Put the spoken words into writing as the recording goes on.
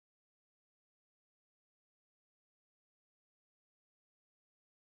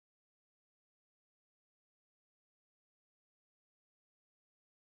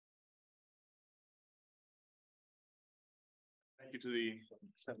Thank you to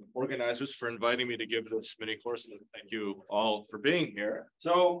the organizers for inviting me to give this mini course, and thank you all for being here.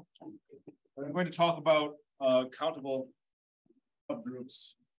 So I'm going to talk about countable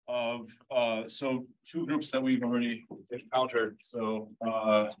subgroups of so two groups that we've already encountered. So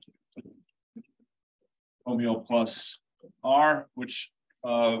homeo plus R, which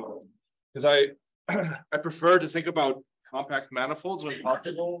because I prefer to think about compact manifolds when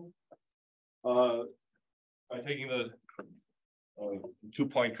possible by taking the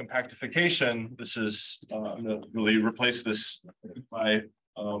 2-point compactification. This is I'm going to really replace this by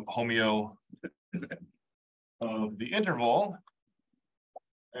homeo of the interval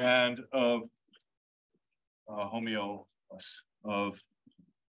and of homeo of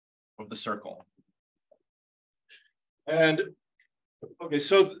the circle. And okay,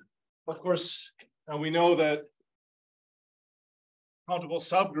 so of course now we know that countable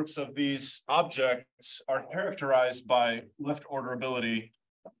subgroups of these objects are characterized by left orderability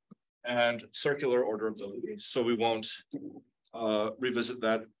and circular orderability. So we won't revisit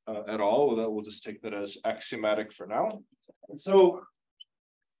that at all. We'll just take that as axiomatic for now. And so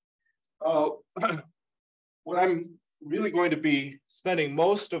what I'm really going to be spending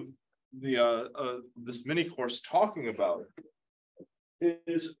most of the this mini course talking about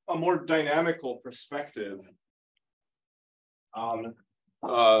is a more dynamical perspective on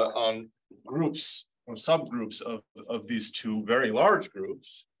groups or subgroups of these two very large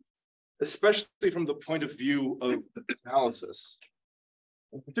groups, especially from the point of view of analysis.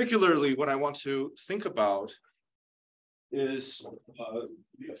 And particularly, what I want to think about is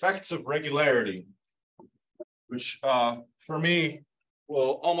the effects of regularity, which for me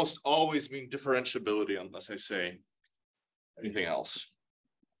will almost always mean differentiability unless I say anything else.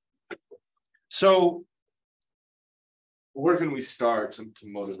 So where can we start to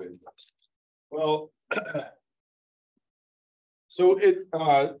motivate us? Well, so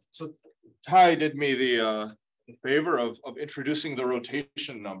Ty did me the favor of introducing the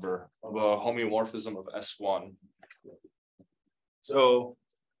rotation number of a homeomorphism of S1. So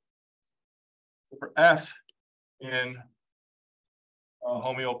for F in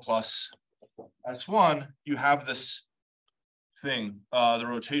homeo plus S1, you have this thing, the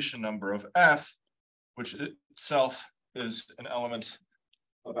rotation number of F, which itself is an element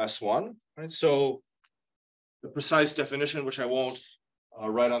of S1, right? So the precise definition, which I won't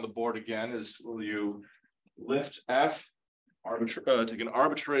write on the board again, is will you lift F, take an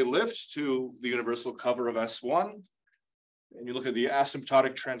arbitrary lift to the universal cover of S1, and you look at the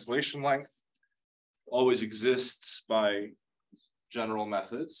asymptotic translation length, always exists by general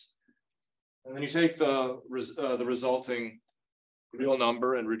methods, and then you take the resulting real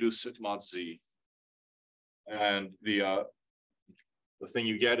number and reduce it mod Z. And the thing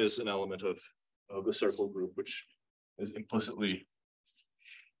you get is an element of the circle group, which is implicitly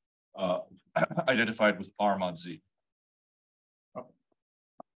identified with R mod Z.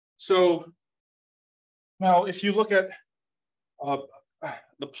 So now if you look at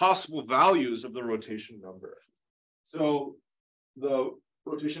the possible values of the rotation number, so the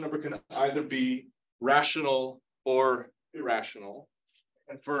rotation number can either be rational or irrational.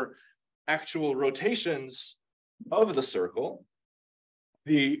 And for actual rotations of the circle,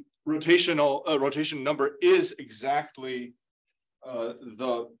 the rotation number is exactly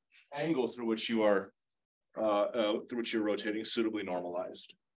the angle through which you are you're rotating, suitably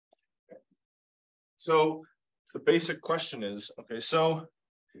normalized. Okay. So the basic question is, okay, so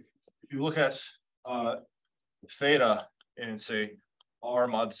if you look at theta and say R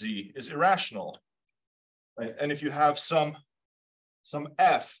mod Z is irrational, right? And if you have some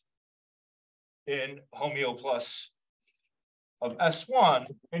F in homeo plus of S1,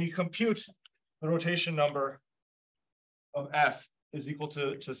 and you compute the rotation number of F is equal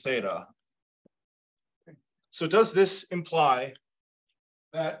to theta. So does this imply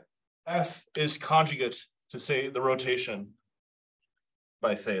that F is conjugate to, say, the rotation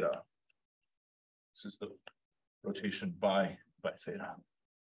by theta? This is the rotation by theta.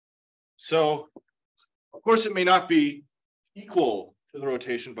 So of course it may not be equal to the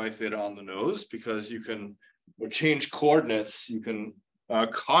rotation by theta on the nose, because you can change coordinates, you can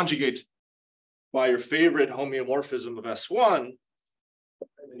conjugate by your favorite homeomorphism of S1,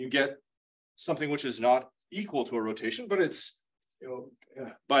 and then you get something which is not equal to a rotation, but it's,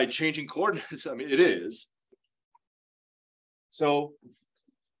 by changing coordinates, I mean, it is. So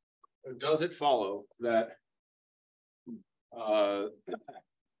does it follow that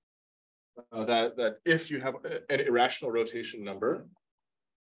that if you have an irrational rotation number,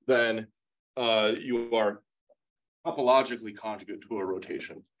 then you are topologically conjugate to a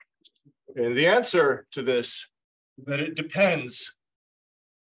rotation? And the answer to this that it depends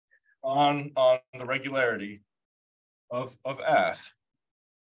on the regularity of F.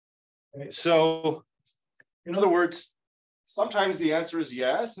 Okay, so in other words, sometimes the answer is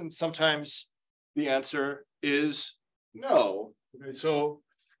yes, and sometimes the answer is no. Okay, so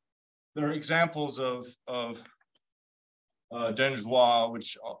there are examples of Denjois,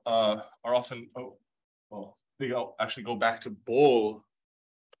 which are often, they actually go back to Boole,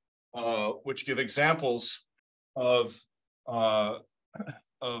 which give examples of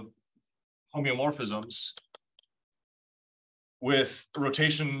homeomorphisms with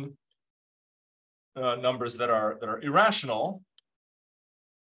rotation numbers that are irrational,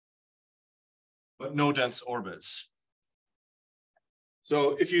 but no dense orbits.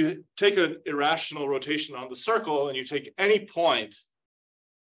 So if you take an irrational rotation on the circle and you take any point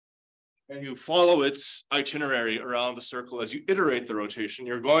and you follow its itinerary around the circle as you iterate the rotation,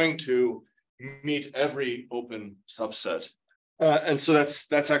 you're going to meet every open subset. And so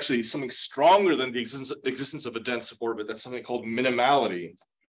that's actually something stronger than the existence of a dense orbit. That's something called minimality.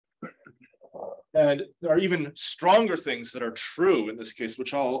 And there are even stronger things that are true in this case,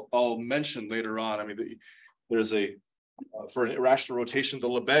 which I'll mention later on. I mean, there's for an irrational rotation, the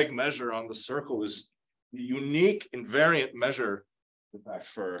Lebesgue measure on the circle is the unique invariant measure, in fact,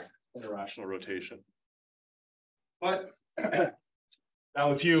 for an irrational rotation. But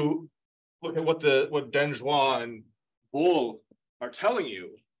now, if you look at what Denjois and Boole are telling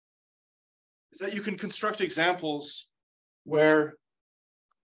you, is that you can construct examples where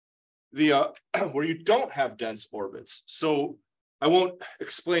where you don't have dense orbits. So I won't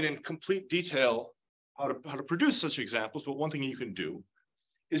explain in complete detail how to produce such examples, but one thing you can do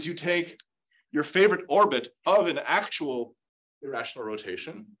is you take your favorite orbit of an actual irrational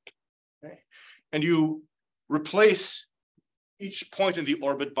rotation, okay, and you replace each point in the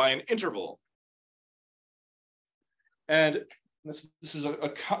orbit by an interval. And this is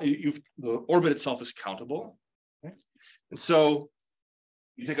the orbit itself is countable, okay? And so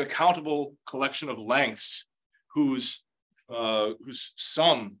you take a countable collection of lengths whose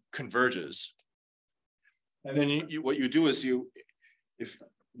sum converges. And then what you do is if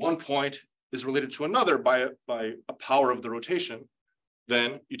one point is related to another by a power of the rotation,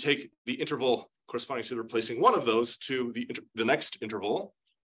 then you take the interval corresponding to replacing one of those to the next interval,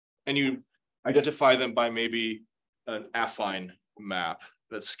 and you identify them by maybe an affine map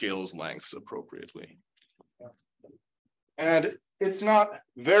that scales lengths appropriately. And it's not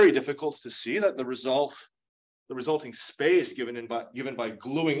very difficult to see that the resulting space given by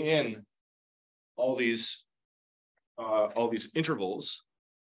gluing in all these intervals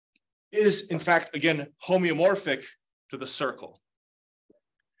is, in fact, again, homeomorphic to the circle.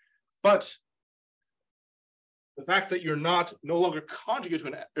 But the fact that you're no longer conjugate to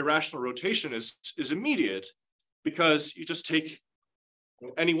an irrational rotation is immediate, because you just take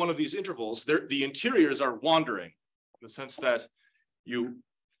any one of these intervals. The interiors are wandering, in the sense that you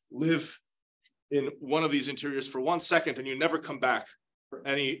live in one of these interiors for 1 second and you never come back for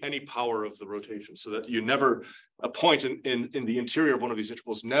any power of the rotation, so that you never, a point in the interior of one of these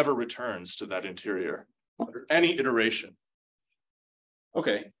intervals never returns to that interior under any iteration.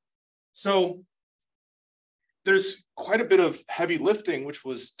 Okay, so there's quite a bit of heavy lifting which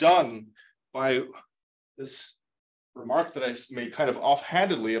was done by this remark that I made kind of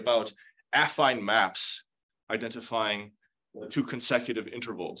offhandedly about affine maps identifying two consecutive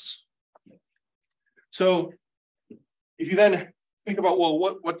intervals. So if you then think about,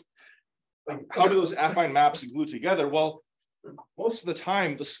 well, how do those affine maps glue together? Well, most of the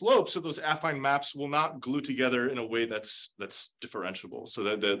time, the slopes of those affine maps will not glue together in a way that's differentiable. So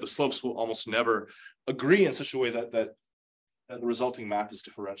that the slopes will almost never agree in such a way that the resulting map is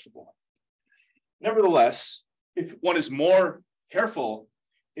differentiable. Nevertheless, if one is more careful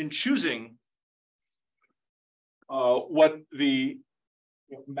in choosing what the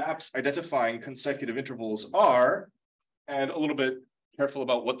maps identifying consecutive intervals are, and a little bit careful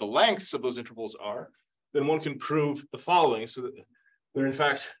about what the lengths of those intervals are, then one can prove the following. So that there, in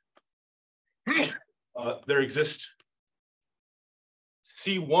fact, there exist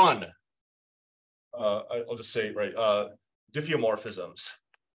C1, I'll just say, right, diffeomorphisms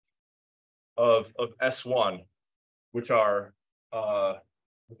of S1, which are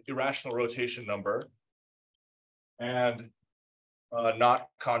irrational rotation number and not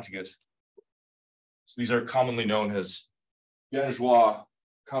conjugate. So these are commonly known as Denjois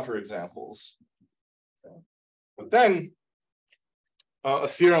counterexamples. Okay. But then a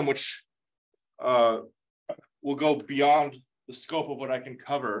theorem which will go beyond the scope of what I can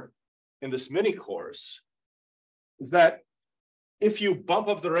cover in this mini course is that if you bump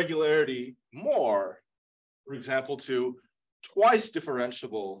up the regularity more, for example, to twice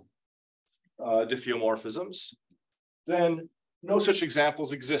differentiable diffeomorphisms, then no such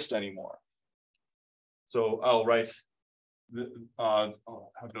examples exist anymore. So I'll write,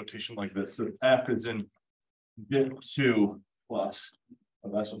 I'll have notation like this. So F is in diff2 plus.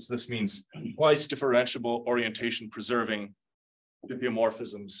 That's what this means. Twice differentiable orientation preserving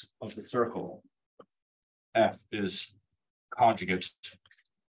diffeomorphisms of the circle. F is conjugate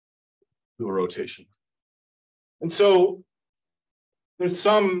to a rotation. And so there's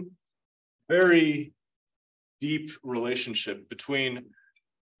some very deep relationship between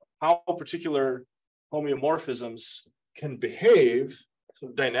how particular homeomorphisms can behave so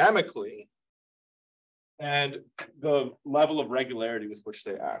dynamically and the level of regularity with which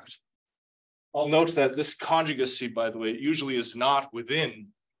they act. I'll note that this conjugacy, by the way, usually is not within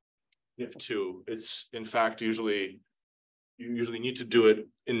diff2. It's in fact you usually need to do it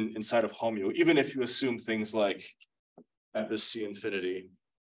inside of homeo, even if you assume things like F is C infinity.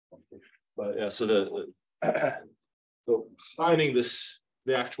 But yeah, so so finding this,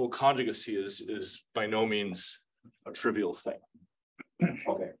 the actual conjugacy is by no means a trivial thing.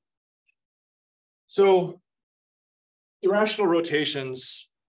 Okay. So irrational rotations,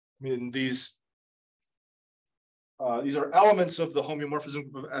 I mean, these are elements of the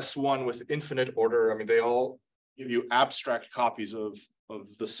homeomorphism of S1 with infinite order. I mean, they all give you abstract copies of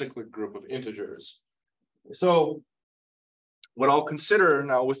the cyclic group of integers. So what I'll consider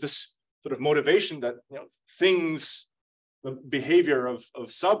now with this sort of motivation that, you know, things, the behavior of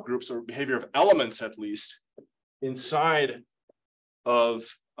subgroups or behavior of elements at least inside of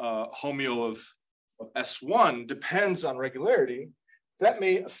homeo of S1 depends on regularity, that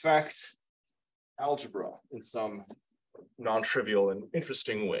may affect algebra in some non-trivial and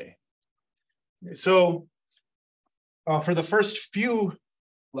interesting way. So for the first few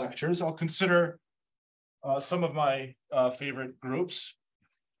lectures, I'll consider some of my favorite groups.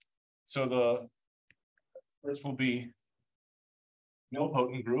 So the first will be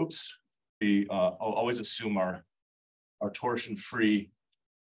nilpotent groups. I'll always assume are torsion-free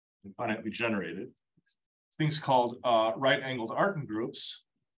and finitely generated. Things called right-angled Artin groups.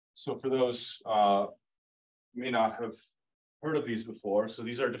 So for those who may not have heard of these before, so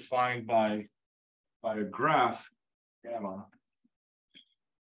these are defined by a graph gamma,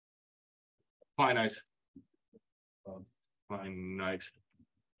 finite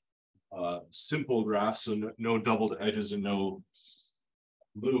simple graph, so no doubled edges and no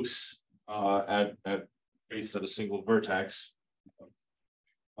loops based at a single vertex,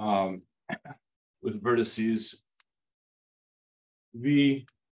 with vertices V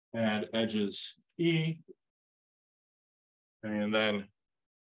and edges E, and then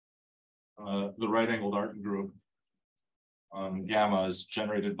the right-angled Artin group gamma is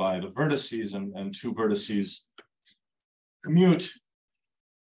generated by the vertices, and two vertices commute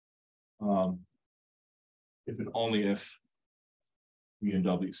if and only if V and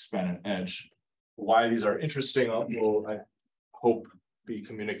W span an edge. Why these are interesting will, I hope, be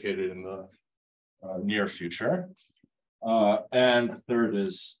communicated in the near future. And third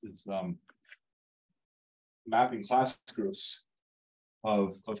is mapping class groups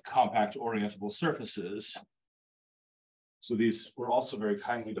of compact orientable surfaces. So these were also very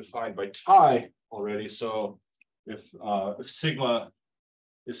kindly defined by Ty already. So if sigma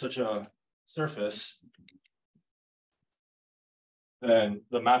is such a surface, then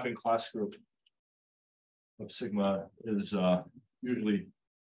the mapping class group of sigma is usually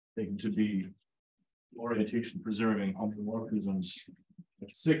taken to be orientation preserving homeomorphisms of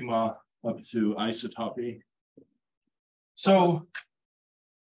sigma up to isotopy. So,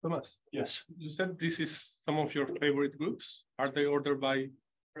 Thomas, yes, you said this is some of your favorite groups. Are they ordered by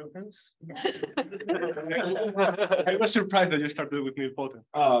preference? I was surprised that you started with nilpotent.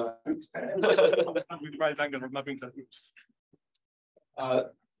 With right angle mapping class groups.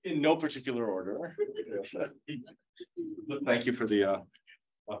 In no particular order. Thank you for the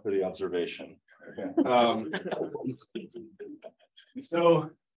observation. Okay.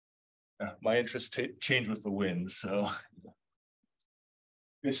 So my interests change with the wind. So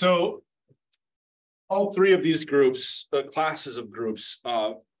all three of these groups, classes of groups,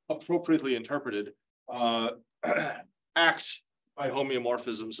 appropriately interpreted, act by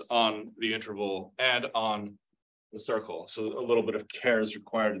homeomorphisms on the interval and on the circle. So a little bit of care is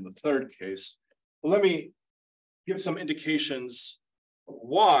required in the third case. But let me give some indications of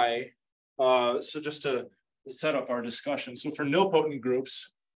why. So just to set up our discussion. So for nilpotent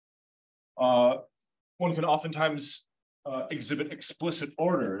groups, one can oftentimes exhibit explicit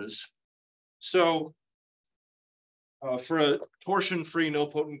orders. So for a torsion-free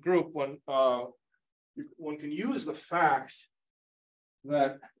nilpotent group, one can use the fact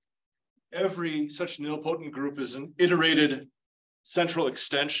that every such nilpotent group is an iterated central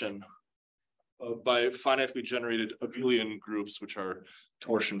extension by finitely generated abelian groups, which are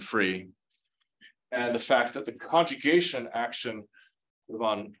torsion-free. And the fact that the conjugation action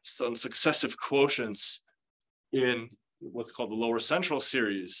on some successive quotients in what's called the lower central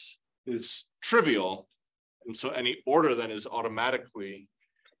series is trivial. And so any order then is automatically,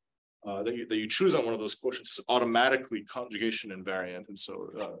 that you choose on one of those quotients is automatically conjugation invariant. And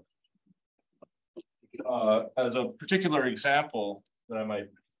so as a particular example that I might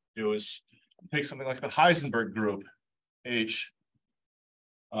do is take something like the Heisenberg group H,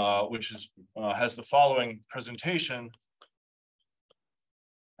 which is has the following presentation.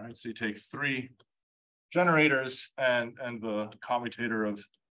 All right, so you take 3 generators and the commutator of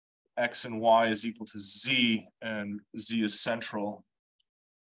X and Y is equal to Z, and Z is central.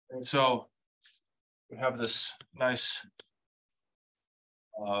 And so we have this nice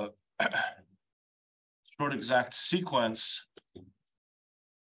short exact sequence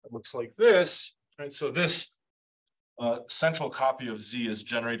that looks like this, right? So this central copy of Z is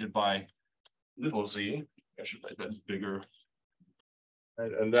generated by little z. I should make that bigger.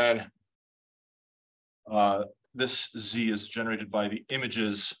 And then this Z is generated by the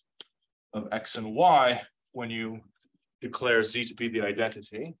images of X and Y when you declare Z to be the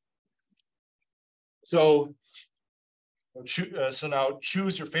identity. So, now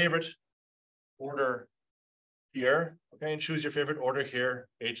choose your favorite order here, okay, and choose your favorite order here.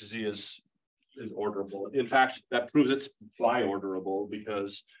 HZ is orderable. In fact, that proves it's bi-orderable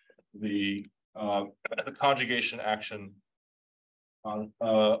because the conjugation action on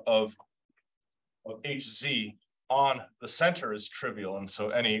of HZ on the center is trivial, and so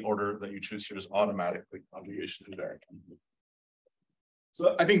any order that you choose here is automatically conjugation invariant.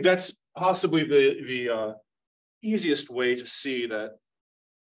 So I think that's possibly the easiest way to see that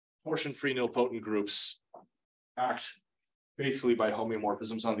torsion-free nilpotent groups act faithfully by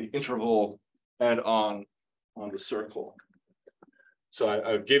homeomorphisms on the interval and on the circle. So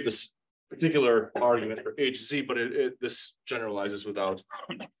I gave this particular argument for HZ, but this generalizes without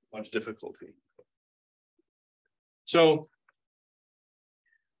much difficulty. So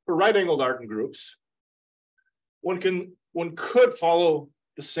for right-angled Artin groups, one could follow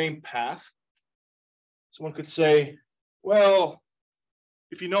the same path. So one could say, well,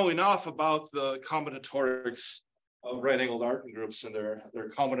 if you know enough about the combinatorics of right-angled Artin groups and their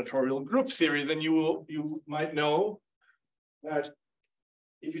combinatorial group theory, then you might know that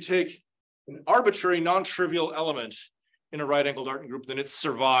if you take an arbitrary non-trivial element in a right-angled Artin group, then it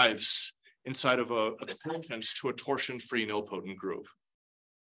survives inside of a quotient to a torsion-free nilpotent group.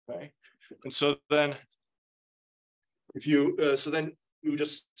 Okay, and so then if you you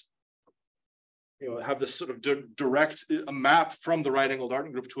just have this sort of direct map from the right-angled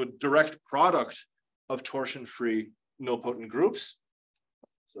Artin group to a direct product of torsion-free nilpotent groups.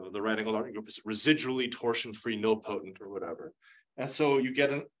 So the right-angled Artin group is residually torsion-free nilpotent or whatever, and so you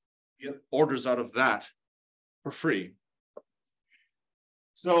get orders out of that for free.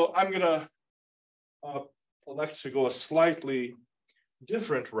 So I'm gonna elect to go a slightly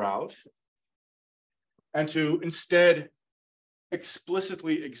different route and to instead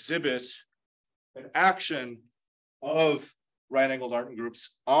explicitly exhibit an action of right-angled Artin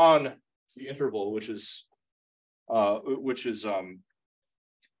groups on the interval, which is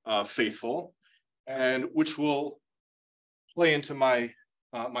faithful, and which will play into my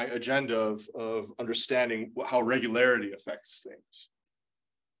my agenda of understanding how regularity affects things.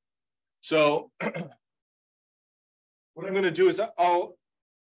 So what I'm going to do is I'll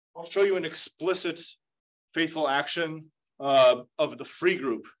show you an explicit faithful action of the free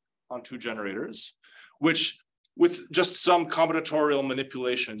group on 2 generators, which with just some combinatorial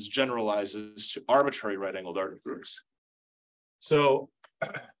manipulations generalizes to arbitrary right-angled Artin groups. So,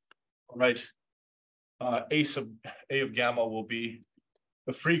 right, A of gamma will be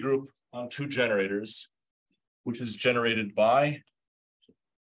the free group on 2 generators, which is generated by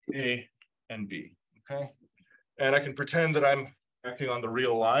A and B, okay? And I can pretend that I'm acting on the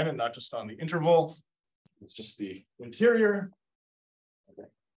real line and not just on the interval. It's just the interior. Okay.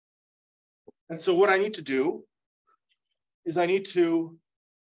 And so what I need to do is I need to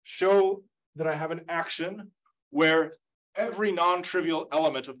show that I have an action where every non-trivial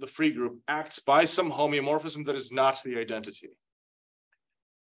element of the free group acts by some homeomorphism that is not the identity.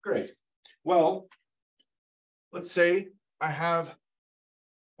 Great. Well, let's say I have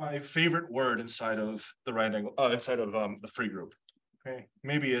my favorite word inside of the right-angle, inside of the free group. Okay,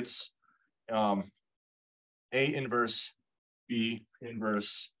 maybe it's A inverse B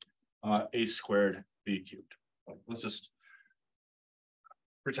inverse A squared B. b cubed. Let's just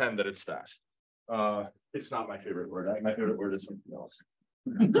pretend that it's that. It's not my favorite word. My favorite word is something else.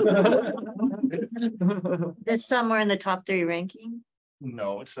 There's somewhere in the top 3 ranking.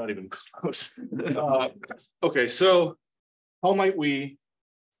 No, it's not even close. Okay, so how might we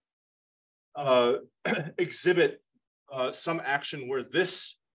exhibit some action where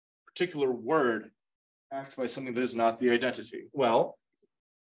this particular word acts by something that is not the identity? Well,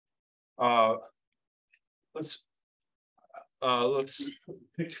 let's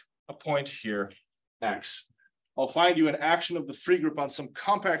pick a point here, x. I'll find you an action of the free group on some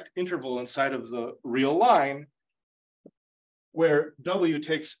compact interval inside of the real line where W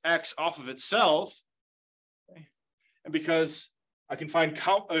takes X off of itself. Okay. And because I can find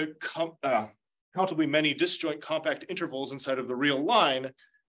countably many disjoint compact intervals inside of the real line,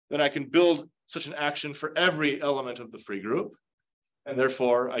 then I can build such an action for every element of the free group. And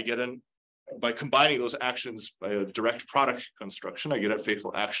therefore I get by combining those actions by a direct product construction, I get a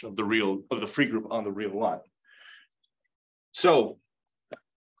faithful action of the free group on the real line. So,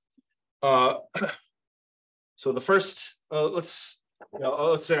 so the first, let's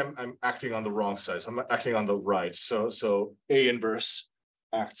say I'm acting on the wrong side. So I'm acting on the right. So A inverse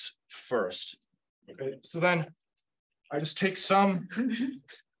acts first. Okay. So then I just take some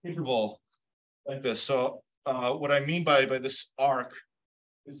interval like this. So what I mean by this arc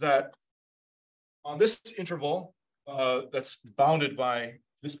is that on this interval that's bounded by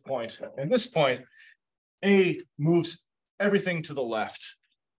this point and this point, A moves everything to the left.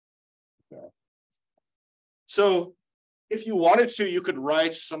 Okay. So if you wanted to, you could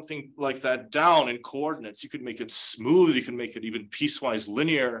write something like that down in coordinates. You could make it smooth. You can make it even piecewise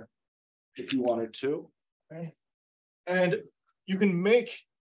linear if you wanted to. Okay. And you can make,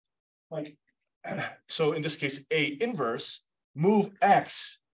 like, so in this case, A inverse, move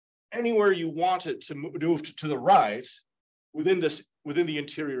X anywhere you want it to move to the right within the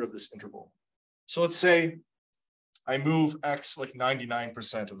interior of this interval. So let's say I move X like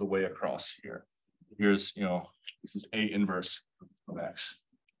 99% of the way across here. Here's, this is A inverse of X.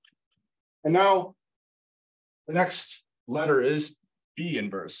 And now the next letter is B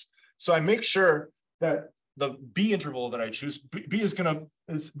inverse. So I make sure that the B interval that I choose, B is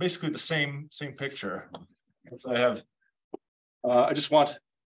basically the same picture. So I have, I just want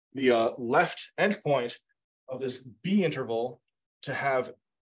the left endpoint of this B interval to have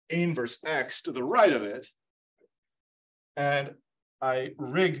A inverse X to the right of it. And I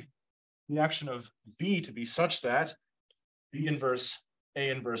rig the action of B to be such that B inverse A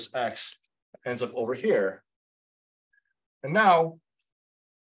inverse X ends up over here. And now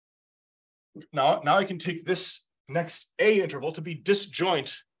I can take this next A interval to be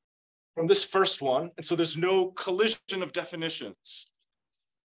disjoint from this first one. And so there's no collision of definitions.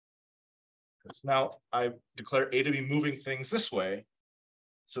 So now I declare A to be moving things this way.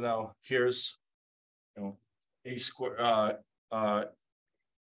 So now here's, A square,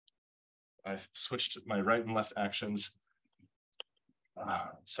 I've switched my right and left actions.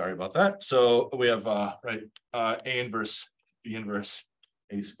 Sorry about that. So we have A inverse, B inverse,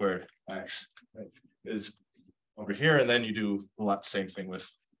 A squared X is over here. And then you do the same thing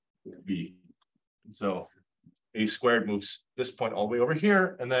with B. So A squared moves this point all the way over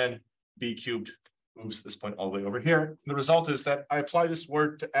here. And then B cubed moves this point all the way over here. And the result is that I apply this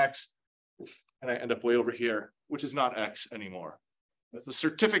word to X and I end up way over here, which is not X anymore. That's the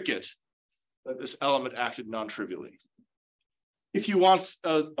certificate that this element acted non-trivially. If you want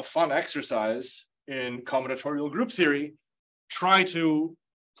a fun exercise in combinatorial group theory, try to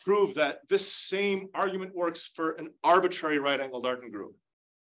prove that this same argument works for an arbitrary right-angled Artin group.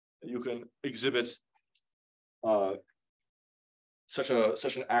 You can exhibit such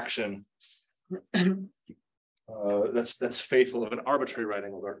an action that's faithful of an arbitrary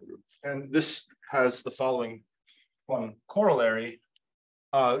right-angled Artin group. And this has the following fun corollary.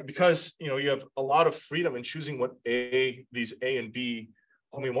 Because you have a lot of freedom in choosing what these A and B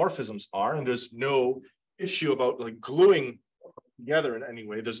homeomorphisms are, and there's no issue about like gluing together in any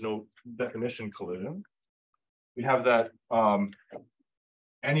way. There's no definition collision. We have that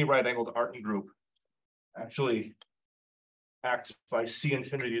any right-angled Artin group actually acts by C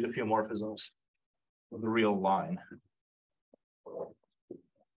infinity diffeomorphisms of the real line.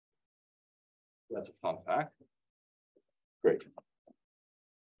 That's a fun fact. Great.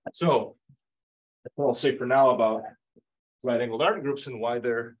 So that's what I'll say for now about right-angled Artin groups and why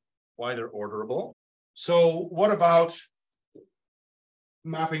they're orderable. So what about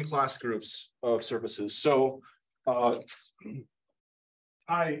mapping class groups of surfaces? So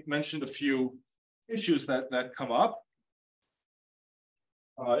I mentioned a few issues that come up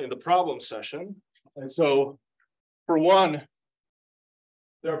in the problem session. And so, for one,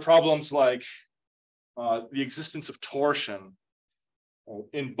 there are problems like the existence of torsion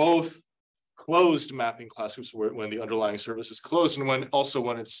in both closed mapping class groups when the underlying surface is closed and when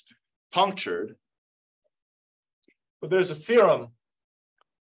it's punctured. But there's a theorem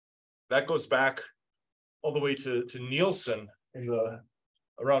that goes back all the way to Nielsen in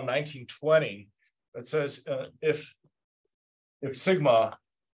around 1920 that says if sigma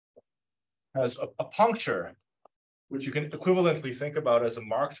has a puncture, which you can equivalently think about as a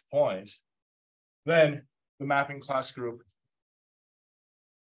marked point, then the mapping class group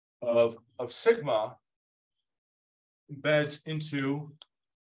of sigma embeds into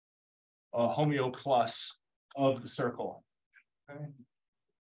a homeo plus of the circle. Okay.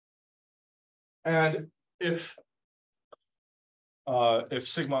 And if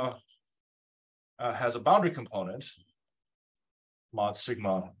sigma has a boundary component, mod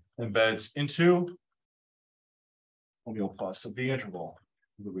sigma embeds into homeo plus of the interval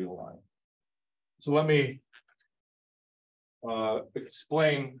of the real line. So let me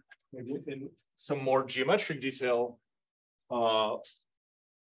explain maybe in some more geometric detail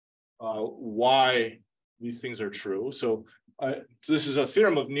why these things are true. So this is a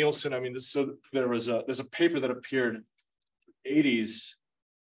theorem of Nielsen. I mean, there's a paper that appeared in the 80s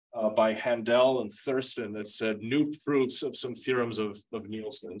by Handel and Thurston that said new proofs of some theorems of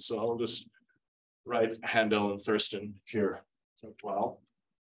Nielsen. So I'll just write Handel and Thurston here as well.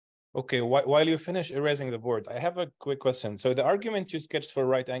 Okay, while you finish erasing the board, I have a quick question. So the argument you sketched for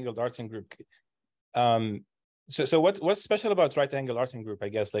right-angled Artin group, so what's special about right-angled Artin group, I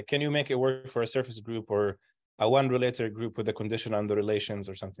guess? Like, can you make it work for a surface group or a one-relator group with a condition on the relations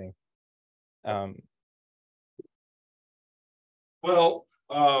or something?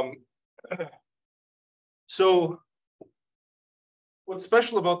 So what's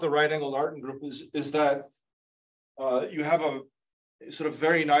special about the right-angled Artin group is that you have a sort of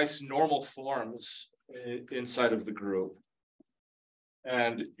very nice normal forms inside of the group,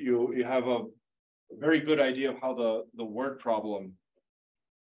 and you have a very good idea of how the word problem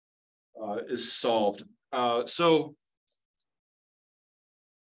is solved. So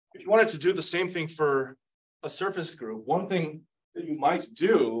if you wanted to do the same thing for a surface group, one thing that you might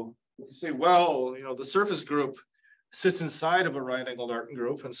do is you say, well, the surface group sits inside of a right-angled Artin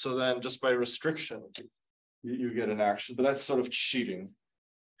group, and so then just by restriction, you get an action, but that's sort of cheating.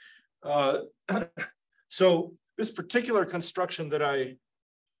 So this particular construction that I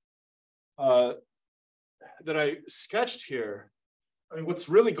sketched here, I mean, what's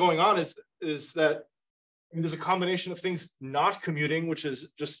really going on is that there's a combination of things not commuting, which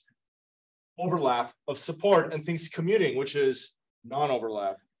is just overlap of support, and things commuting, which is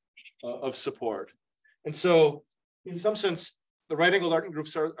non-overlap of support. And so in some sense, the right-angled Artin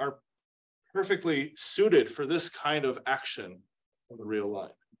groups are perfectly suited for this kind of action on the real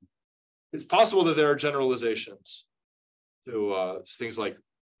line. It's possible that there are generalizations to things like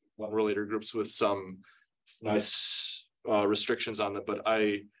one-relator groups with some nice restrictions on them, but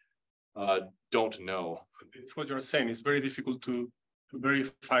I don't know. It's what you're saying. It's very difficult to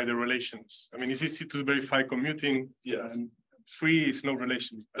verify the relations. I mean, it's easy to verify commuting. Yes. And free is no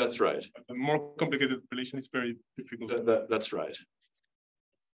relation. That's right. A more complicated relation is very difficult. That's right.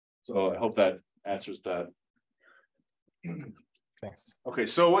 So I hope that answers that. Thanks. Okay,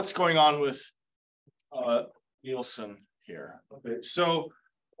 so what's going on with Nielsen here? Okay, so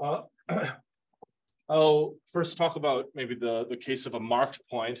I'll first talk about maybe the case of a marked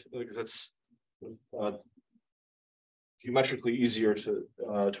point, because that's geometrically easier to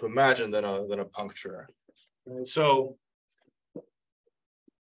imagine than a puncture. And so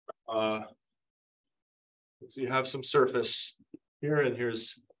you have some surface here, and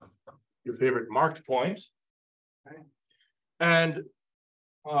here's your favorite marked point. Okay. And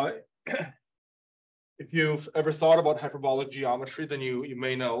if you've ever thought about hyperbolic geometry, then you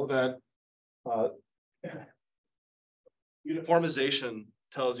may know that uniformization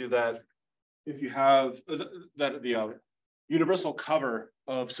tells you that if you have that the universal cover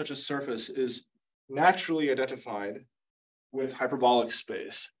of such a surface is naturally identified with hyperbolic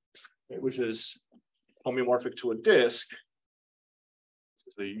space, which is homeomorphic to a disk. This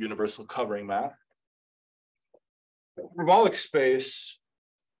is the universal covering map. The hyperbolic space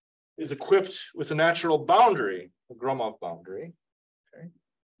is equipped with a natural boundary, a Gromov boundary. Okay.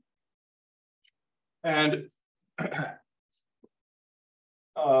 And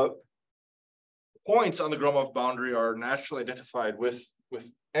points on the Gromov boundary are naturally identified with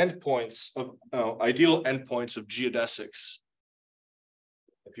endpoints of ideal endpoints of geodesics.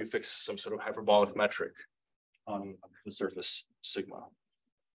 If you fix some sort of hyperbolic metric on the surface sigma.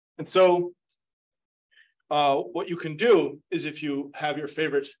 And so what you can do is if you have your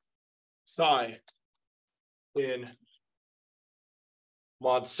favorite psi in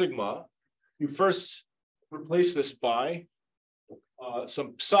mod sigma, you first replace this by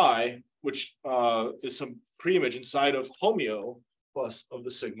some psi, which is some preimage inside of homeo plus of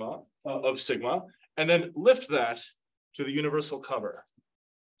the sigma sigma, and then lift that to the universal cover.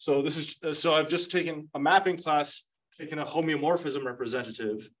 So this is so I've just taken a mapping class, taken a homeomorphism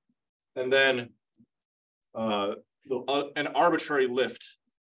representative, and then an arbitrary lift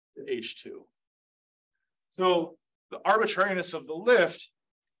to H2. So the arbitrariness of the lift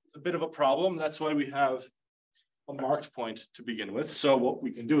is a bit of a problem. That's why we have a marked point to begin with. So what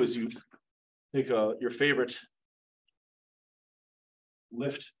we can do is you take your favorite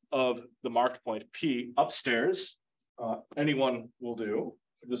lift of the marked point P upstairs. Anyone will do,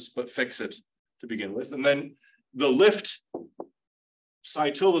 just but fix it to begin with. And then the lift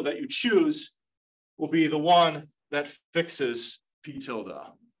psi tilde that you choose will be the one that fixes P tilde.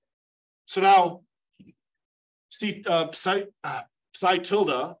 So now psi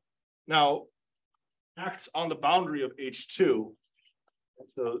tilde now acts on the boundary of H2.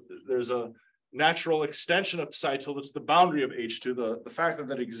 So there's a natural extension of psi tilde to the boundary of H2. The fact that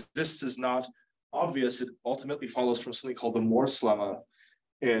that exists is not obvious. It ultimately follows from something called the Morse lemma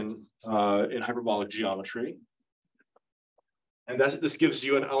in hyperbolic geometry. And this gives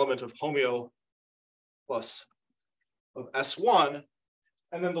you an element of homeo plus of S1.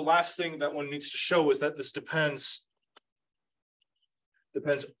 And then the last thing that one needs to show is that this depends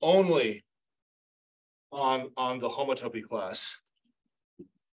only on the homotopy class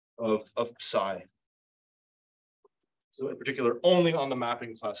of psi. So in particular, only on the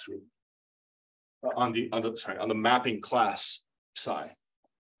mapping class group, on the mapping class psi.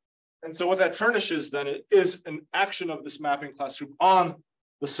 And so what that furnishes then is an action of this mapping class group on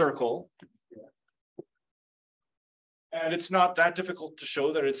the circle. And it's not that difficult to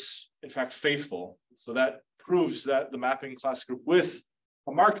show that it's in fact faithful. So that proves that the mapping class group with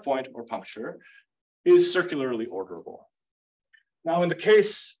a marked point or puncture is circularly orderable. Now, in the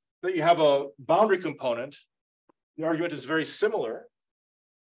case that you have a boundary component, the argument is very similar.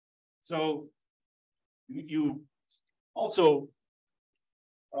 So you also,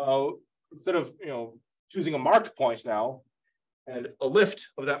 instead of choosing a marked point now and a lift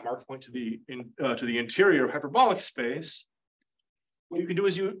of that marked point to the interior of hyperbolic space, what you can do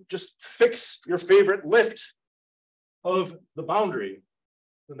is you just fix your favorite lift of the boundary.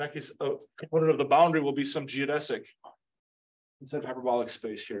 In that case, a component of the boundary will be some geodesic instead of hyperbolic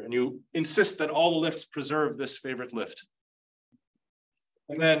space here. And you insist that all the lifts preserve this favorite lift.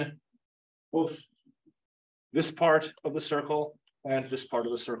 And then both this part of the circle and this part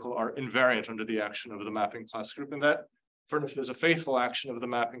of the circle are invariant under the action of the mapping class group. And that furnishes a faithful action of the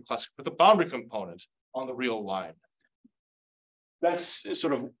mapping class group with a boundary component on the real line. That's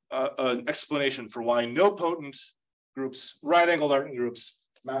sort of an explanation for why nilpotent groups, right-angled arcing groups,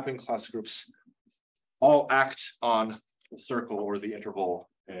 mapping class groups all act on the circle or the interval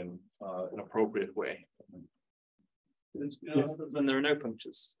in an appropriate way. Yes. When there are no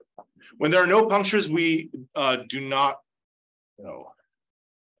punctures. When there are no punctures, we do not know.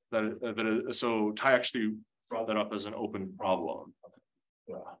 So Ty actually brought that up as an open problem.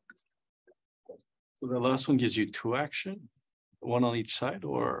 Yeah. So the last one gives you two action, one on each side,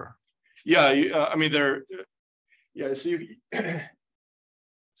 or? Yeah, I mean they're. Yeah, so you.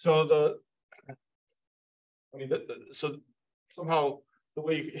 So so somehow the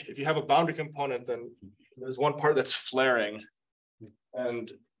way if you have a boundary component, then there's one part that's flaring,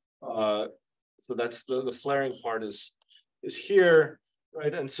 and so that's the flaring part is here,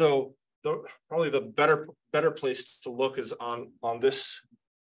 right? And so probably the better place to look is on this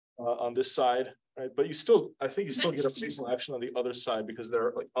side, right? But I think you still get a faithful action on the other side because there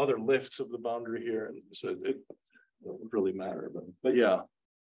are like other lifts of the boundary here, and so it doesn't really matter. But yeah.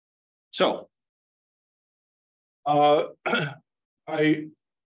 So I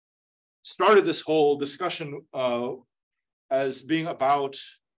started this whole discussion as being about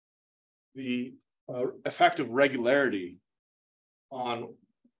the effect of regularity on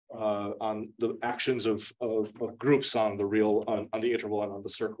the actions of groups on the real on the interval and on the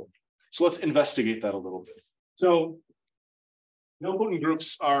circle. So let's investigate that a little bit. So nilpotent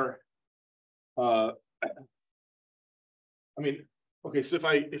groups are I mean, okay, so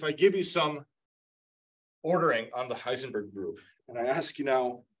if I give you some ordering on the Heisenberg group, and I ask you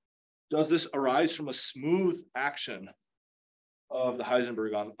now, does this arise from a smooth action of the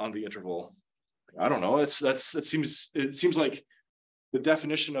Heisenberg on the interval? I don't know. It seems like the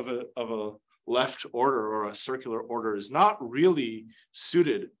definition of a left order or a circular order is not really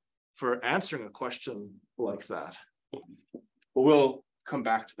suited for answering a question like that. But we'll come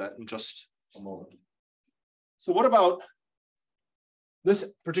back to that in just a moment. So what about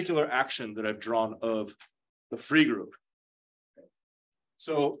this particular action that I've drawn of the free group?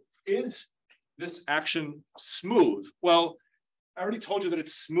 So is this action smooth? Well, I already told you that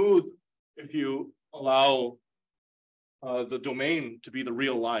it's smooth if you allow the domain to be the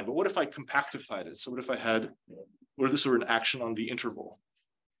real line. But what if I compactified it? So what if I had, what if this were an action on the interval?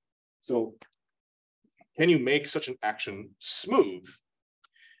 So can you make such an action smooth?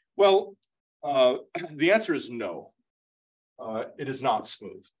 Well, the answer is no. It is not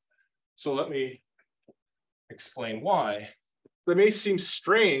smooth. So let me explain why. That may seem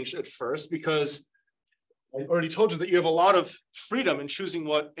strange at first because I already told you that you have a lot of freedom in choosing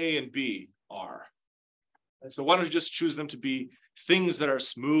what A and B are. And so why don't you just choose them to be things that are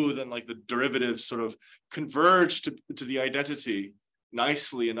smooth and like the derivatives sort of converge to the identity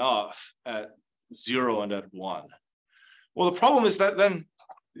nicely enough at 0 and at 1. Well, the problem is that then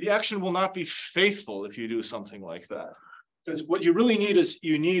the action will not be faithful if you do something like that. Because what you really need is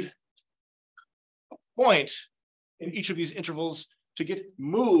you need a point in each of these intervals to get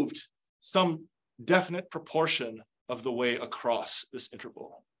moved some definite proportion of the way across this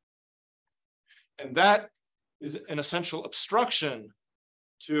interval. And that is an essential obstruction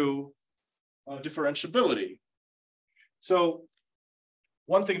to differentiability. So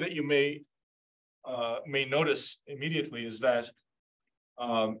one thing that you may notice immediately is that,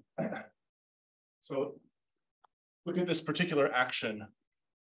 so look at this particular action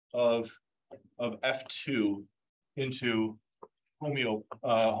of F2 into homeo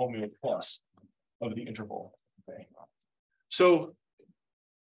plus of the interval. Okay. So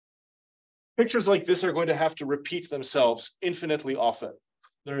pictures like this are going to have to repeat themselves infinitely often.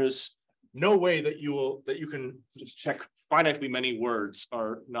 There is no way that you can just check finitely many words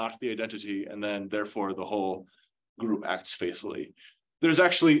are not the identity, and then therefore the whole group acts faithfully. There's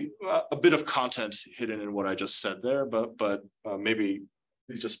actually a bit of content hidden in what I just said there, but maybe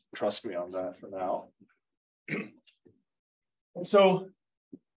please just trust me on that for now. And so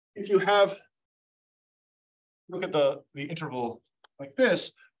if you have, look at the interval like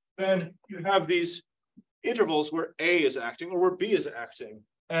this, then you have these intervals where A is acting or where B is acting.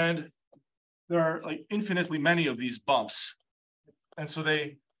 And there are like infinitely many of these bumps. And so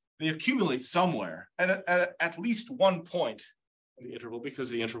they accumulate somewhere at least one point in the interval because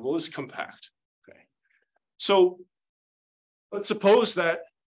the interval is compact. Okay. So let's suppose that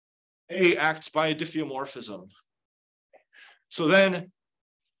A acts by a diffeomorphism. So then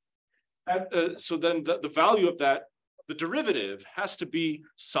the value of that, the derivative has to be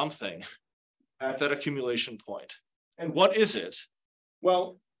something at that accumulation point. And what is it?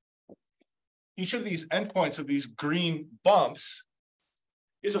 Well, each of these endpoints of these green bumps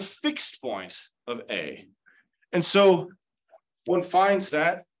is a fixed point of A. And so one finds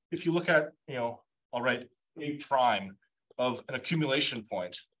that if you look at, all right, A prime of an accumulation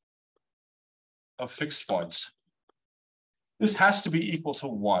point of fixed points, this has to be equal to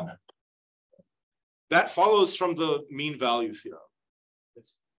 1. That follows from the mean value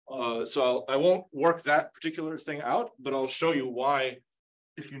theorem. So I won't work that particular thing out, but I'll show you why,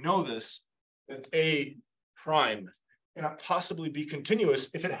 if you know this, that A prime cannot possibly be continuous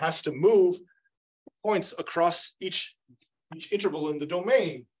if it has to move points across each interval in the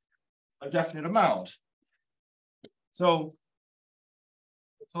domain a definite amount. So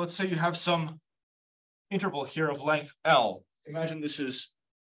let's say you have some interval here of length L. Imagine this is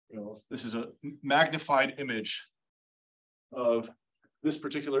a magnified image of this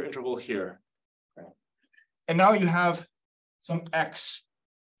particular interval here. Okay. And now you have some X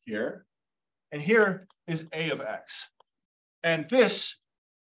here, and here is A of X. And this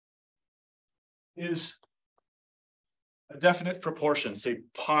is a definite proportion, say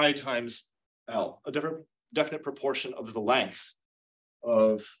pi times L, a definite proportion of the length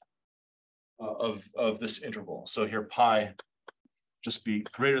of this interval. So here pi just be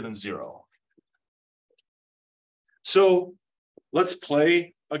greater than 0. So let's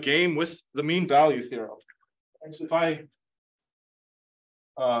play a game with the mean value theorem. And so if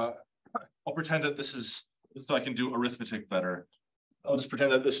I'll pretend that this is, so I can do arithmetic better. I'll just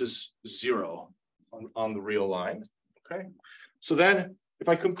pretend that this is 0 on the real line. Okay. So then if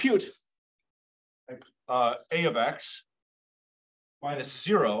I compute A of X minus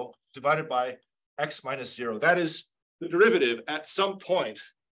 0 divided by X minus 0, that is the derivative at some point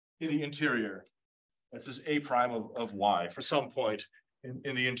in the interior. This is A prime of Y for some point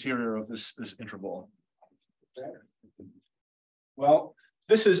in the interior of this interval. Okay. Well,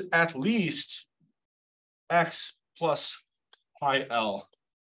 this is at least X plus pi L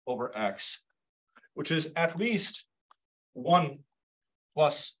over X, which is at least 1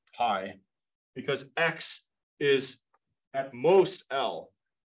 plus pi, because X is at most L.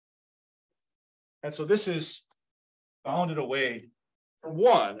 And so this is bounded away from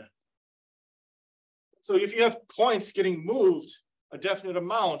 1. So if you have points getting moved a definite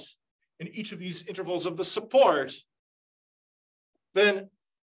amount in each of these intervals of the support, then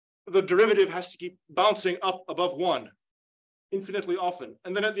the derivative has to keep bouncing up above 1 infinitely often.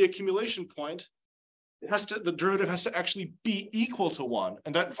 And then at the accumulation point, the derivative has to actually be equal to 1,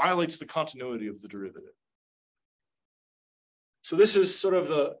 and that violates the continuity of the derivative. So this is sort of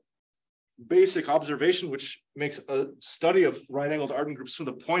the basic observation, which makes a study of right-angled Artin groups from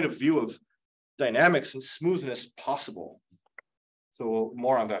the point of view of dynamics and smoothness possible. So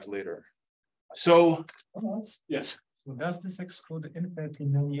more on that later. So yes. So does this exclude infinitely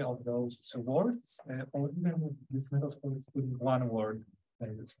many of those words, or even this method for excluding one word?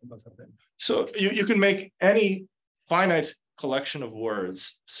 Because of them? So you can make any finite collection of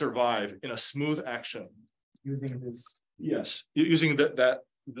words survive in a smooth action Using this. Yes, using that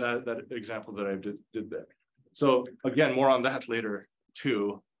example that I did there. So again, more on that later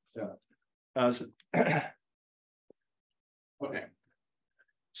too. Yeah. Okay.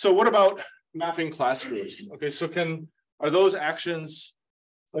 So what about mapping class groups? Okay, so are those actions,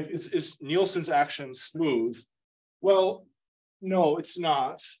 like is Nielsen's action smooth? Well, no, it's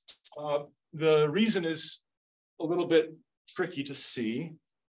not. The reason is a little bit tricky to see.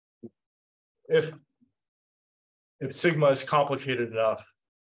 If sigma is complicated enough,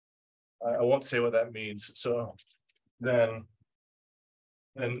 I won't say what that means. So then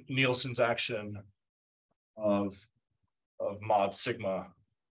Nielsen's action of mod sigma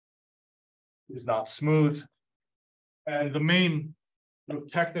is not smooth. And the main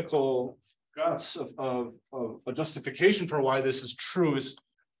technical guts of a justification for why this is true is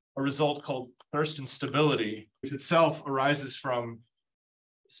a result called Thurston stability, which itself arises from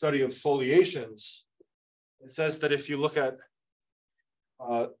study of foliations. It says that if you look at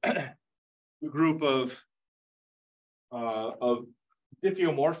the group of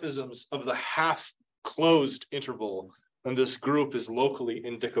diffeomorphisms of the half closed interval, then this group is locally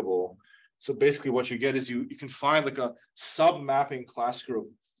indicable. So basically what you get is you can find like a sub-mapping class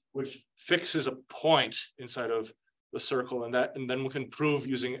group which fixes a point inside of the circle, and then we can prove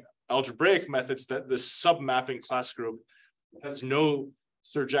using algebraic methods that this sub-mapping class group has no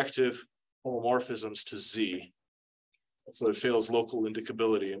surjective homomorphisms to Z. So it fails local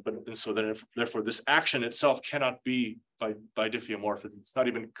indicability, and so then therefore this action itself cannot be by diffeomorphism. It's not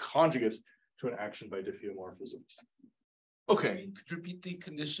even conjugate to an action by diffeomorphisms. Okay. Could you repeat the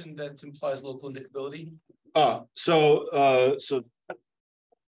condition that implies local indicability? So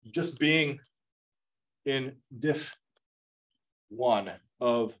just being in diff 1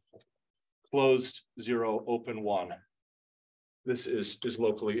 of closed 0, open 1, this is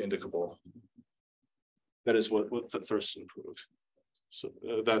locally indicable. That is what Thurston proved. So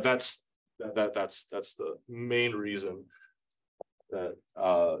that's the main reason that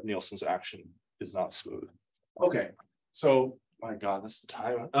Nielsen's action is not smooth. Okay, so my God, that's the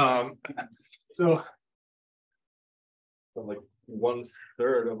time. So like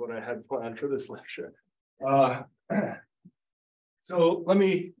 1/3 of what I had planned for this lecture. So let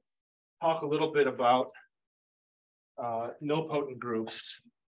me talk a little bit about nilpotent groups.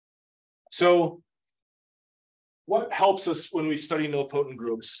 So what helps us when we study nilpotent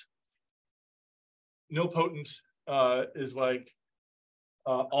groups? Nilpotent is like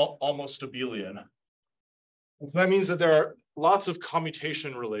almost abelian. And so that means that there are lots of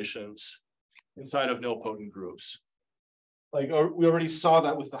commutation relations inside of nilpotent groups. Like we already saw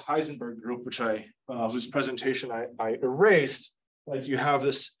that with the Heisenberg group, which whose presentation I erased. Like you have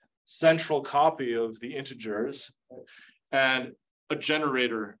this central copy of the integers, and a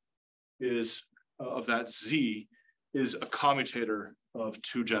generator is of that Z is a commutator of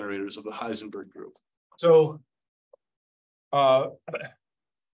 2 generators of the Heisenberg group. So,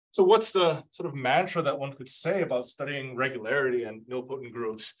 so what's the sort of mantra that one could say about studying regularity and nilpotent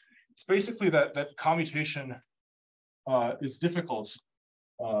groups? It's basically that commutation is difficult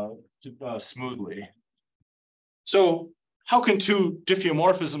to smoothly. So how can 2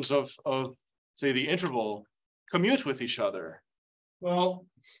 diffeomorphisms of say the interval commute with each other? Well,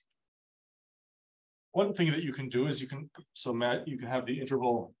 one thing that you can do is you can have the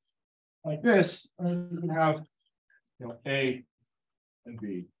interval like this, and you can have A and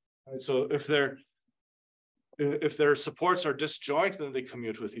B. Right? So if their supports are disjoint, then they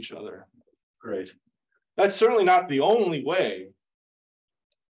commute with each other. Great. That's certainly not the only way.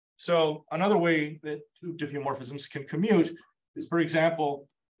 So another way that 2 diffeomorphisms can commute is, for example,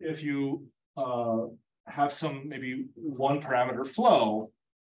 if you have some maybe one parameter flow,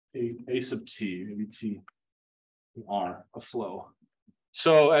 a sub t, maybe t r, a flow.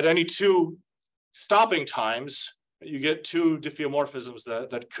 So at any two stopping times, you get two diffeomorphisms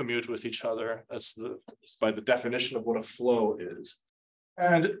that commute with each other. That's by the definition of what a flow is.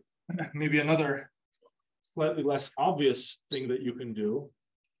 And maybe another slightly less obvious thing that you can do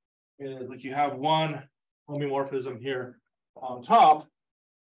is like you have one homeomorphism here on top,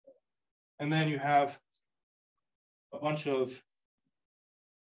 and then you have a bunch of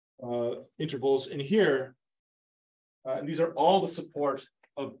intervals in here. And these are all the support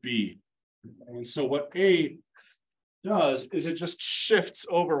of B. And so what A does is it just shifts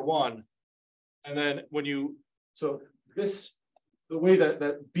over one. And then when you, so this, the way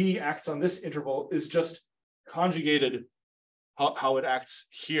that B acts on this interval is just conjugated how it acts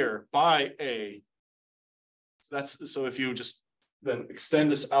here by A. So if you just then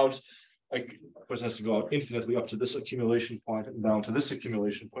extend this out, like, of course, it has to go out infinitely up to this accumulation point and down to this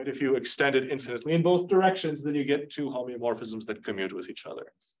accumulation point. If you extend it infinitely in both directions, then you get two homeomorphisms that commute with each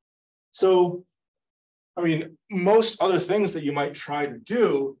other. So, I mean, most other things that you might try to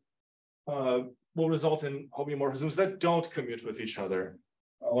do will result in homeomorphisms that don't commute with each other.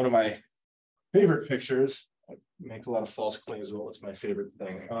 One of my favorite pictures, I make a lot of false claims, well, it's my favorite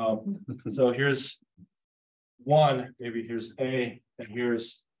thing. So here's one, maybe here's A, and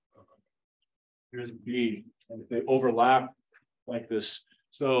here's B, and they overlap like this.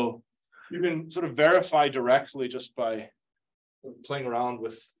 So you can sort of verify directly just by playing around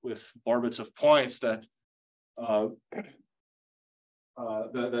with orbits of points that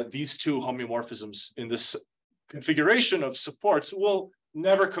that these two homeomorphisms in this configuration of supports will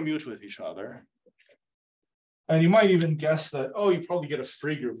never commute with each other. And you might even guess that, oh, you probably get a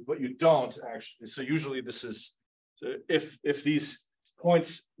free group, but you don't actually. So usually this is, if these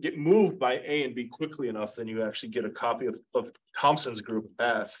points get moved by A and B quickly enough, then you actually get a copy of Thompson's group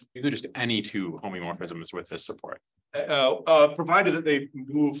F. These are just any two homeomorphisms with this support. Provided that they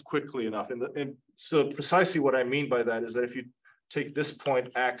move quickly enough. And so precisely what I mean by that is that if you take this point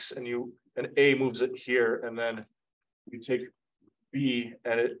X and A moves it here, and then you take B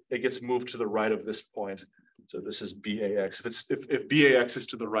and it gets moved to the right of this point. So this is BAX. If BAX is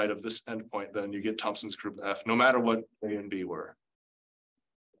to the right of this endpoint, then you get Thompson's group F, no matter what A and B were,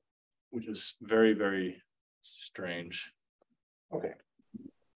 which is very, very strange. Okay.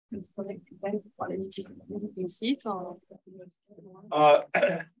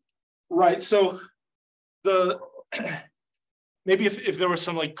 Right. So maybe if there was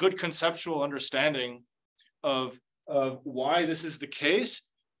some like good conceptual understanding of why this is the case,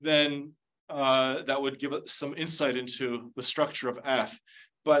 then that would give us some insight into the structure of F.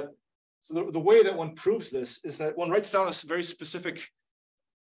 But so the way that one proves this is that one writes down a very specific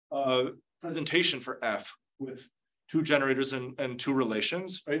presentation for F with two generators and two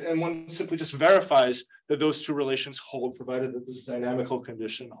relations, right? And one simply just verifies that those two relations hold, provided that this dynamical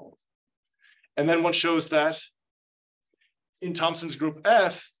condition holds. And then one shows that in Thompson's group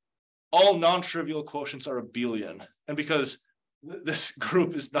F, all non-trivial quotients are abelian. And because this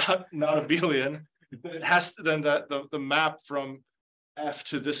group is not abelian, it has to then the map from F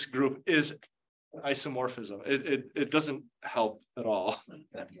to this group is isomorphism. It doesn't help at all.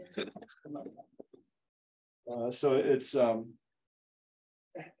 So it's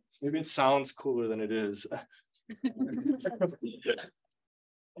maybe it sounds cooler than it is.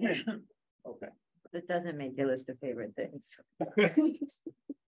 Okay. It doesn't make your list of favorite things.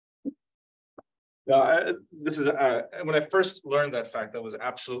 This is when I first learned that fact, that was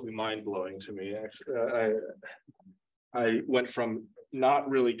absolutely mind-blowing to me. Actually, I went from not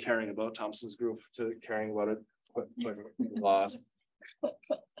really caring about Thompson's group to caring about it quite a lot.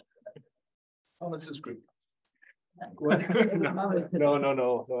 Thompson's group.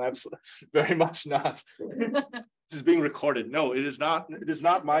 No, absolutely, very much not. This is being recorded. No, it is not. It is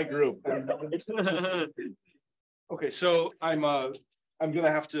not my group. Okay, so I'm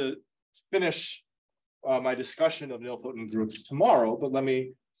gonna have to finish my discussion of nilpotent groups tomorrow, but let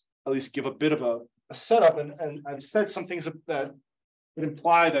me at least give a bit of a setup, and I've said some things that would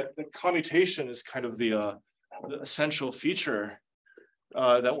imply that the commutation is kind of the essential feature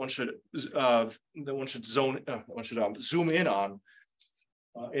that one should zoom in on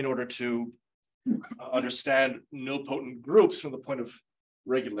in order to understand nilpotent groups from the point of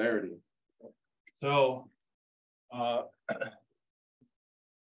regularity. So, so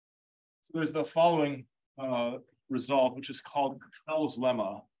there's the following result, which is called Knell's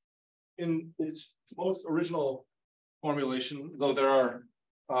lemma. In its most original formulation, though there are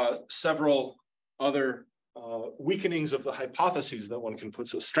several other weakenings of the hypotheses that one can put,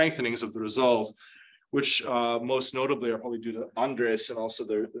 so strengthenings of the result, which most notably are probably due to Andres, and also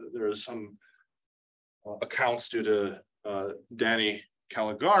there are some accounts due to Danny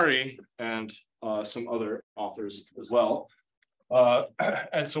Caligari and some other authors as well.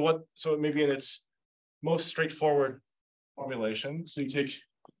 And so maybe in its most straightforward formulation, so you take,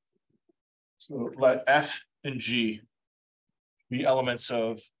 so let F and G be elements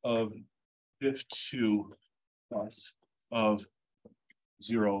of diff2 plus of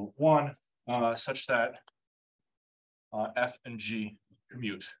 0, 1, such that F and G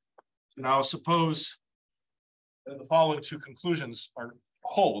commute. So now suppose that the following two conclusions are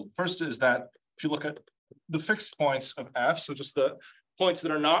hold. First is that if you look at the fixed points of F, so just the points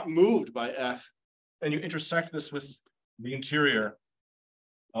that are not moved by F, and you intersect this with the interior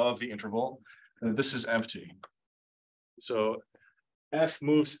of the interval, then this is empty. So F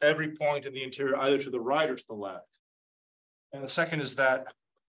moves every point in the interior either to the right or to the left. And the second is that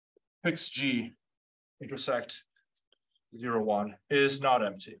fixed G intersect 0, 1 is not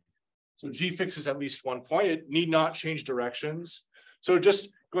empty. So G fixes at least one point. It need not change directions. So just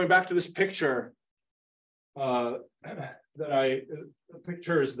going back to this picture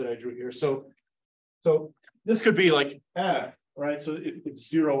pictures that I drew here. So this could be like F, right? So if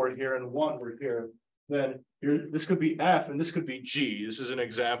 0 were here and 1 were here, then here, this could be F and this could be G. This is an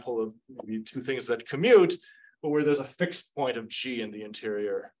example of maybe two things that commute, but where there's a fixed point of G in the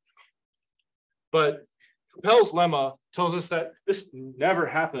interior. But Capel's lemma tells us that this never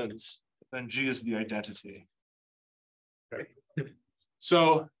happens, then G is the identity. Okay.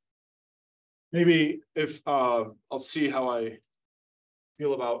 So maybe if I'll see how I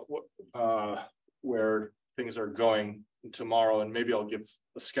feel about where things are going tomorrow, and maybe I'll give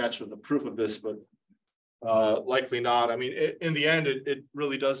a sketch of the proof of this, but likely not. I mean, in the end, it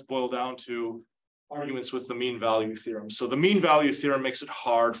really does boil down to arguments with the mean value theorem. So the mean value theorem makes it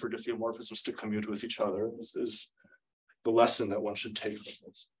hard for diffeomorphisms to commute with each other. This is the lesson that one should take from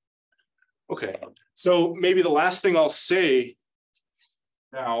this. Okay, so maybe the last thing I'll say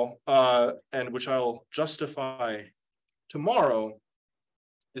now, and which I'll justify tomorrow,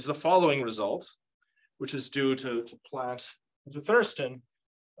 is the following result, which is due to Plant and to Thurston,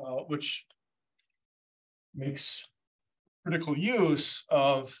 which makes critical use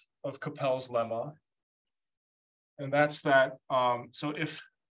of Capel's lemma. And that's that, so if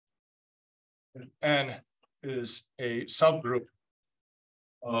N is a subgroup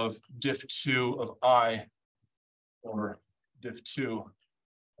of diff2 of I, or diff2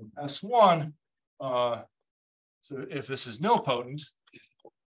 of S1, so if this is nilpotent,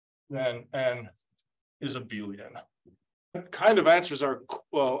 then N is abelian. That kind of answers our,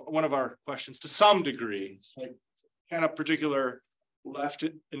 well, one of our questions to some degree. Like, can a particular left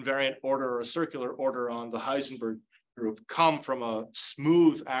invariant order or a circular order on the Heisenberg group come from a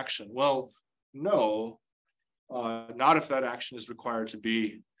smooth action? Well, no, not if that action is required to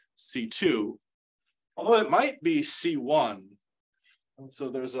be C2, although it might be C1. And so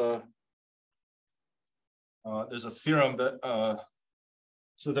there's a theorem that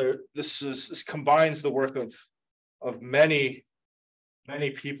this combines the work of many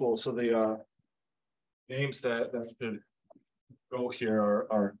people. So the names that should go here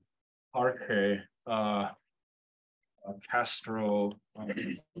are Arche, Castro,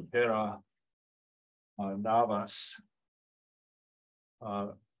 Hera, Navas,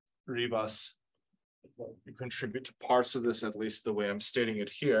 Rivas. You contribute to parts of this, at least the way I'm stating it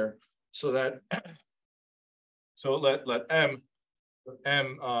here, so that let M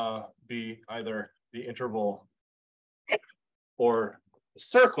be either the interval or the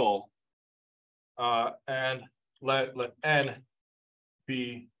circle, and let N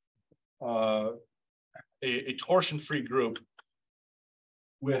be a torsion-free group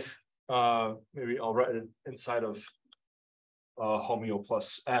with maybe I'll write it inside of homeo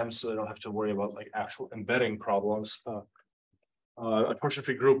plus M, so I don't have to worry about like actual embedding problems. A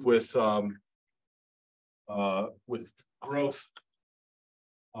torsion-free group with growth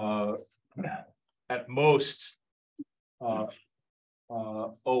at most O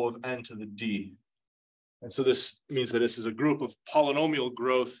of N to the D. And so this means that this is a group of polynomial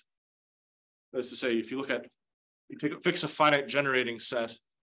growth. That is to say, if you look at, fix a finite generating set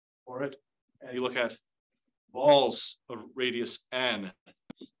for it, and you look at balls of radius N,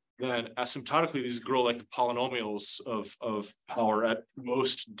 then asymptotically these grow like polynomials of power at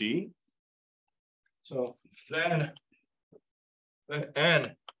most D. So then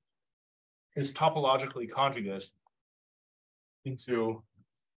N is topologically conjugate into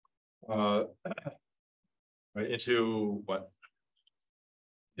into what?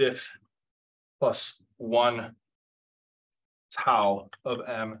 Diff plus one tau of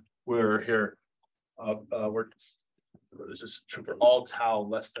M, we're here, this is true for all tau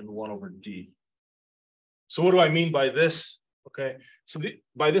less than 1 over D. So what do I mean by this? Okay, so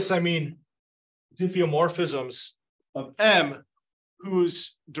by this I mean diffeomorphisms of M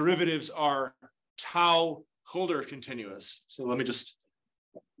whose derivatives are tau Holder continuous. So let me just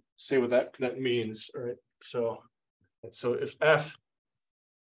say what that means. All right. So if F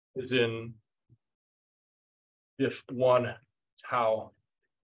is in diff 1 tau,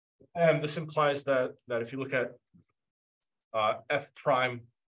 and this implies that if you look at F prime,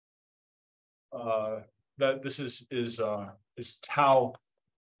 that this is tau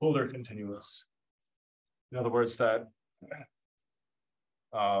Holder continuous. In other words, that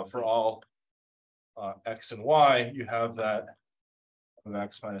for all X and Y, you have that of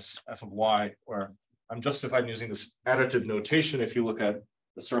X minus F of Y, where I'm justified in using this additive notation. If you look at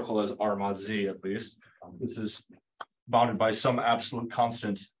the circle as R mod Z, at least, this is bounded by some absolute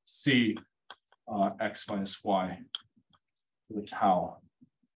constant C X minus Y to the tau.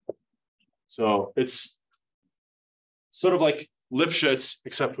 So it's sort of like Lipschitz,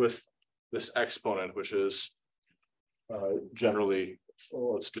 except with this exponent, which is generally,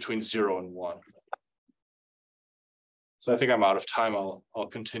 it's between 0 and 1. So I think I'm out of time. I'll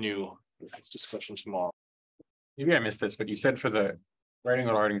continue this discussion tomorrow. Maybe I missed this, but you said for the writing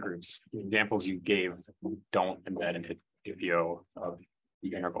or Arden groups, the examples you gave don't embed into diffeo of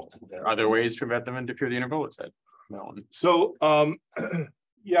the interval. Are there other ways to embed them into diffeo of the interval? Is that no? So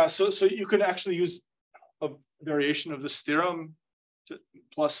yeah, so you could actually use a variation of this theorem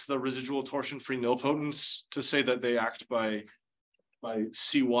plus the residual torsion-free nilpotence to say that they act by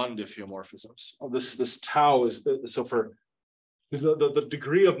C1 diffeomorphisms. This tau is so for the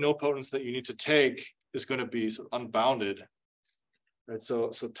degree of nilpotence that you need to take is going to be sort of unbounded, right? So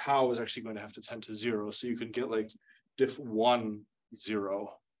tau is actually going to have to tend to 0. So you can get like diff 1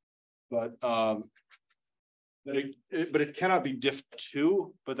 0, but it cannot be diff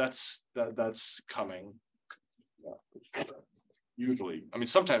 2. But that's coming. Yeah. Usually, I mean,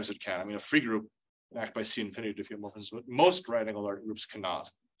 sometimes it can. I mean, a free group can act by C infinity diffeomorphisms, but most right angle Arden groups cannot.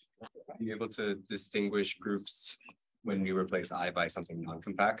 Are you able to distinguish groups when you replace I by something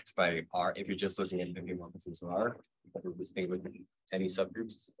non-compact by R? If you're just looking at diffeomorphisms of R, you distinguish any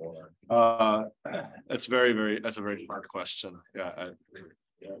subgroups or? That's a very hard question. Yeah.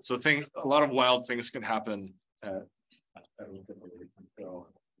 So a lot of wild things can happen. I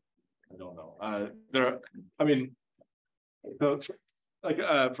don't know.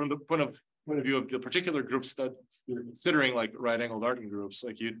 From the point of view of the particular groups that you're considering, like right-angled Arden groups,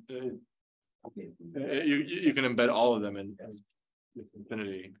 like you can embed all of them in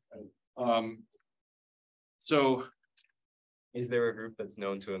infinity. So, is there a group that's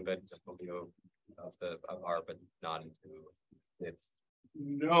known to embed the polio of R, but not into diff?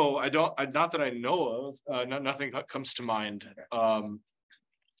 No, I don't. Not that I know of. Nothing comes to mind.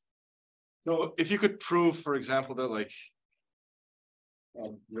 So, if you could prove, for example, that like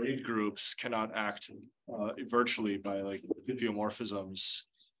RAID groups cannot act virtually by like diffeomorphisms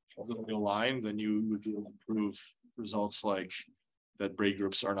of the line, then you would be able to prove results like that RAID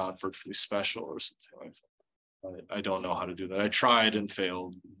groups are not virtually special or something like that. I don't know how to do that. I tried and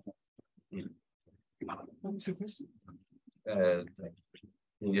failed. You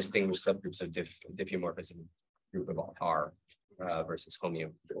distinguish subgroups of diffeomorphism group of R versus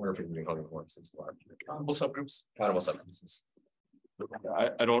homeomorphisms. Countable subgroups. Countable subgroups.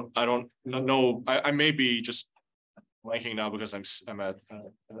 I don't know. I may be just blanking now because I'm at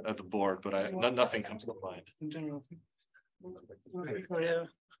the board, but nothing comes to mind. In general.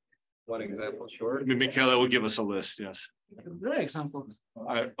 One example, sure. I mean, Michaela will give us a list. Yes. Great example.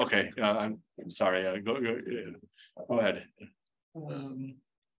 Okay. I'm sorry. Go ahead.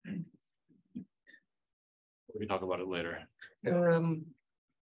 We can talk about it later.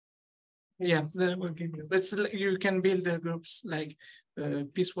 Yeah, that will give you. But you can build the groups like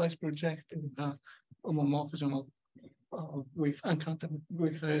piecewise projected homomorphism with uncountable,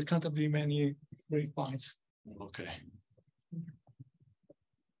 with countably many breakpoints. Okay.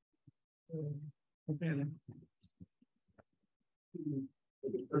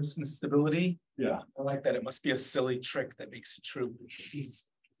 Person stability. Yeah. I like that. It must be a silly trick that makes it true. Is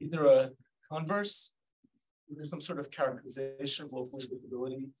either a converse, there's some sort of characterization of local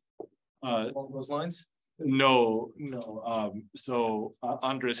indicability along those lines. No. So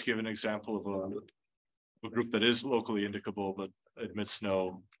Andres gave an example of a group that is locally indicable but admits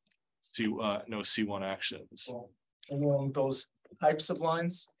no C1 actions. Along those types of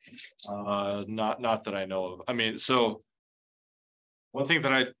lines? Not that I know of. I mean, so one thing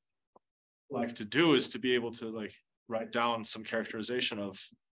that like to do is to be able to like write down some characterization of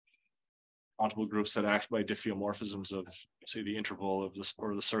countable groups that act by diffeomorphisms of, say, the interval of this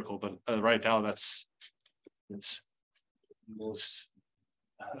or the circle. But right now, it's most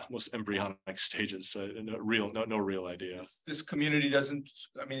embryonic stages. No real idea. This community doesn't.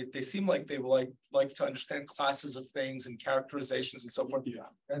 I mean, they seem like they will like to understand classes of things and characterizations and so forth. Yeah,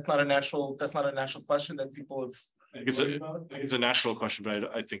 That's not a natural question that people have. It's a natural question,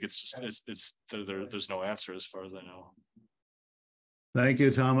 but I think it's just there's no answer as far as I know. Thank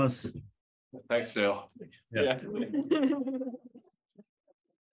you, Thomas. Thanks, Dale. Yeah.